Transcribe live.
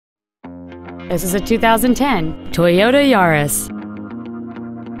This is a 2010 Toyota Yaris.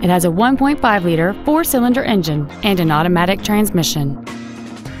 It has a 1.5-liter four-cylinder engine and an automatic transmission.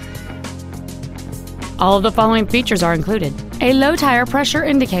 All of the following features are included: a low tire pressure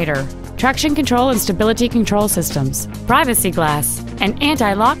indicator, traction control and stability control systems, privacy glass, an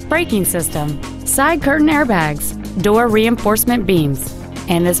anti-lock braking system, side curtain airbags, door reinforcement beams,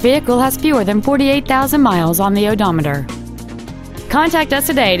 and this vehicle has fewer than 48,000 miles on the odometer. Contact us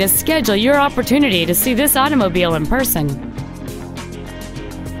today to schedule your opportunity to see this automobile in person.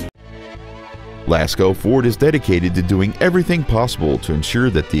 Lasco Ford is dedicated to doing everything possible to ensure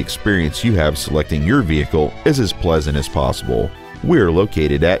that the experience you have selecting your vehicle is as pleasant as possible. We're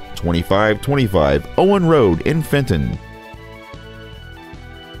located at 2525 Owen Road in Fenton.